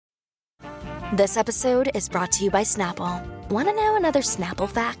This episode is brought to you by Snapple. Want to know another Snapple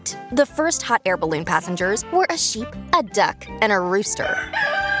fact? The first hot air balloon passengers were a sheep, a duck, and a rooster.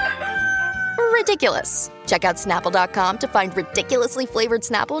 Ridiculous. Check out Snapple.com to find ridiculously flavored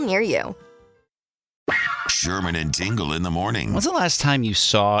Snapple near you. Sherman and Tingle in the morning. When's the last time you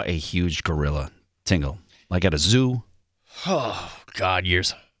saw a huge gorilla, Tingle? Like at a zoo? Oh, God,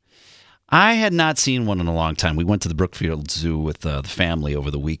 years. I had not seen one in a long time. We went to the Brookfield Zoo with the family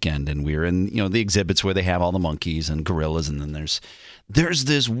over the weekend, and we were in the exhibits where they have all the monkeys and gorillas, and then there's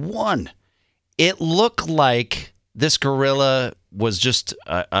this one. It looked like this gorilla was just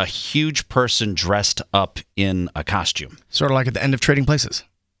a huge person dressed up in a costume. Sort of like at the end of Trading Places.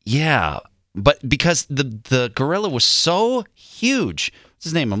 Yeah, but because the gorilla was so huge. What's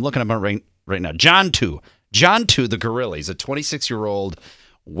his name? I'm looking up right now. John 2, the gorilla. He's a 26-year-old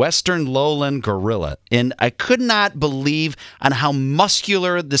Western lowland gorilla. And I could not believe on how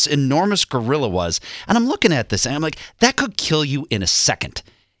muscular this enormous gorilla was. And I'm looking at this and I'm like, that could kill you in a second.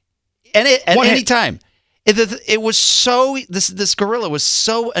 And at any time. It was so this gorilla was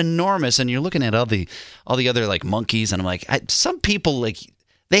so enormous, and you're looking at all the other like monkeys, and I'm like, some people like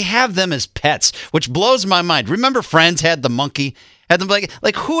they have them as pets, which blows my mind. Remember, Friends had the monkey, had them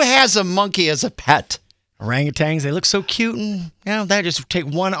like who has a monkey as a pet? Orangutans, they look so cute, and they just take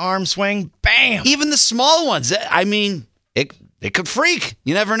one arm swing, bam. Even the small ones. I mean, it could freak.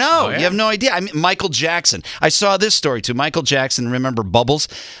 You never know. Oh, yeah. You have no idea. I mean, Michael Jackson. I saw this story too. Michael Jackson, remember Bubbles?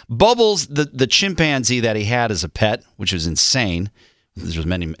 Bubbles, the chimpanzee that he had as a pet, which was insane. There's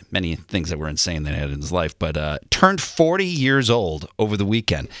many, many things that were insane that he had in his life, but turned 40 years old over the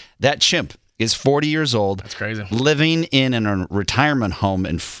weekend. That chimp is 40 years old. That's crazy. Living in a retirement home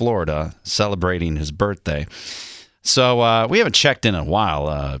in Florida, celebrating his birthday. So we haven't checked in a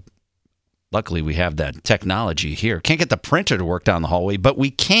while. Luckily, we have that technology here. Can't get the printer to work down the hallway, but we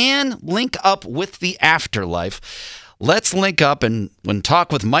can link up with the afterlife. Let's link up and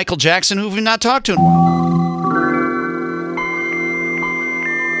talk with Michael Jackson, who we've not talked to in a while.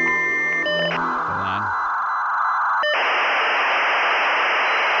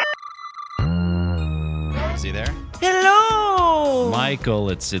 Is he there? Hello! Michael,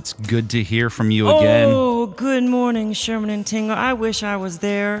 it's good to hear from you again. Oh, good morning, Sherman and Tingle. I wish I was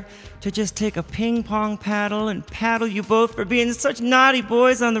there to just take a ping pong paddle and paddle you both for being such naughty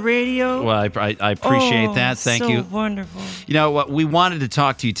boys on the radio. Well, I appreciate that. Thank you. So wonderful. You know what? We wanted to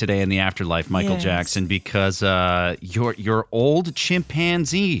talk to you today in the afterlife, Michael Yes. Jackson, because your old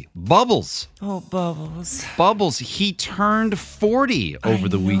chimpanzee, Bubbles. Oh, Bubbles. Bubbles, he turned 40 over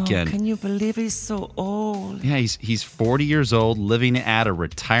the weekend. Can you believe he's so old? Yeah, he's 40 years old, living at a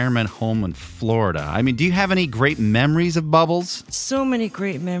retirement home in Florida. I mean, do you have any great memories of Bubbles? So many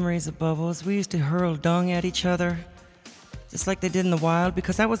great memories of Bubbles. We used to hurl dung at each other, just like they did in the wild,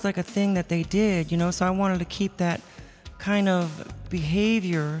 because that was like a thing that they did, so I wanted to keep that kind of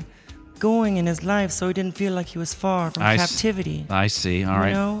behavior going in his life so he didn't feel like he was far from captivity. I see. All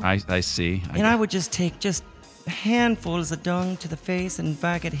right. I see. And I would just take handfuls of dung to the face and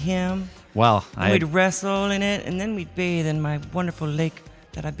back at him. Well, we'd wrestle in it, and then we'd bathe in my wonderful lake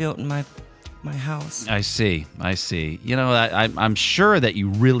that I built in my house. I see. I'm sure that you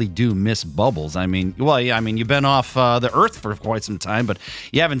really do miss Bubbles. You've been off the earth for quite some time, but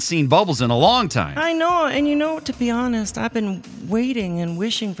you haven't seen Bubbles in a long time. I know, and to be honest, I've been waiting and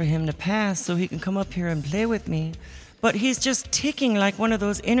wishing for him to pass so he can come up here and play with me. But he's just ticking like one of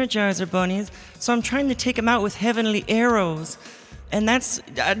those Energizer bunnies, so I'm trying to take him out with heavenly arrows. And that's,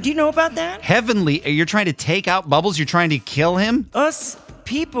 do you know about that? Heavenly, you're trying to take out Bubbles? You're trying to kill him? Us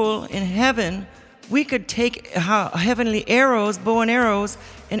people in heaven, we could take heavenly arrows, bow and arrows,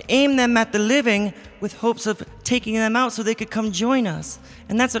 and aim them at the living with hopes of taking them out so they could come join us.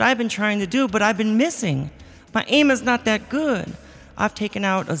 And that's what I've been trying to do, but I've been missing. My aim is not that good. I've taken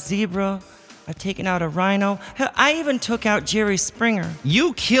out a zebra. I've taken out a rhino. Hell, I even took out Jerry Springer.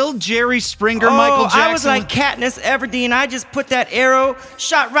 You killed Jerry Springer, Michael Jackson? I was like Katniss Everdeen. I just put that arrow,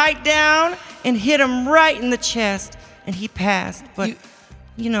 shot right down, and hit him right in the chest, and he passed. But,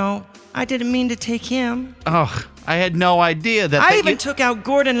 I didn't mean to take him. Oh, I had no idea that. I even took out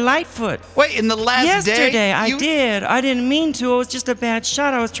Gordon Lightfoot. Wait, in the last day? Yesterday, I did. I didn't mean to. It was just a bad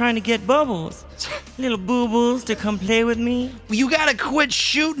shot. I was trying to get Bubbles. little boo-boos to come play with me. You gotta quit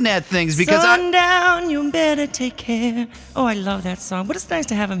shooting at things because Sundown, you better take care. Oh, I love that song. But it's nice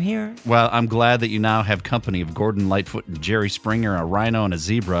to have him here. Well, I'm glad that you now have company of Gordon Lightfoot and Jerry Springer, a rhino and a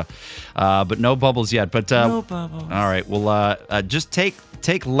zebra, but no Bubbles yet. But No Bubbles. All right, well, just take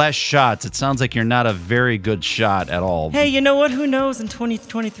less shots. It sounds like you're not a very good shot at all. Hey, you know what? Who knows? In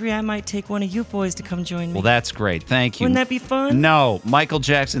 2023, I might take one of you boys to come join me. Well, that's great. Thank you. Wouldn't that be fun? No, Michael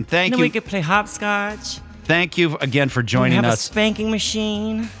Jackson. Thank Then you. we could play hopscotch. Thank you again for joining have us. a spanking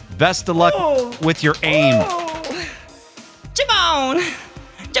machine. Best of luck with your aim. Jabon!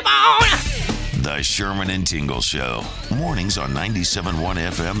 Jabon! The Sherman and Tingle Show. Mornings on 97.1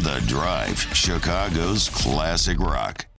 FM The Drive, Chicago's classic rock.